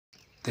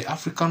the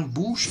African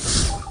bush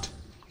elephant,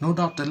 no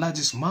doubt the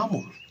largest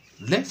mammal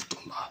left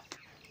on Earth.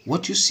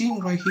 What you're seeing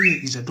right here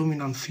is a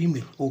dominant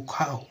female or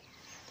cow,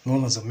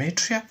 known as a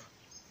matriarch,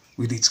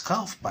 with its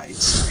calf by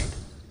its side.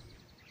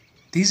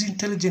 These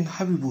intelligent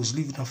herbivores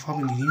live in a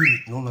family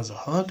unit known as a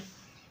herd,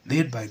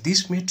 led by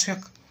this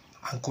matriarch,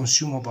 and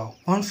consume about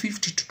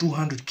 150 to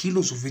 200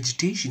 kilos of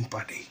vegetation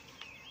per day,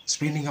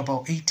 spending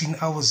about 18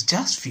 hours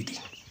just feeding.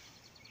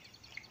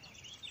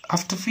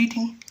 After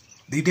feeding,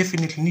 they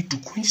definitely need to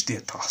quench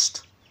their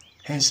thirst,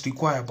 hence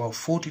require about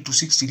 40 to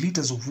 60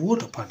 liters of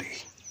water per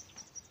day.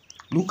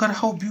 Look at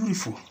how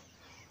beautiful.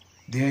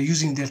 They are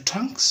using their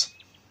trunks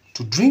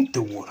to drink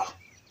the water.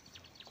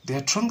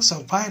 Their trunks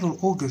are vital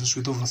organs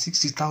with over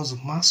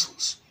 60,000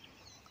 muscles,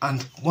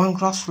 and one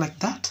grasp like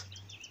that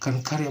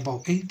can carry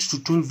about 8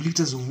 to 12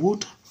 liters of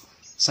water,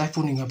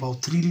 siphoning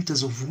about 3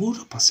 liters of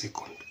water per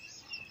second.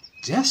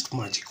 Just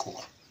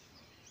magical.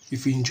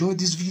 If you enjoyed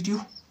this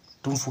video,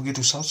 don't forget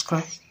to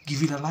subscribe,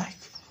 give it a like,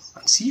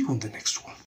 and see you on the next one.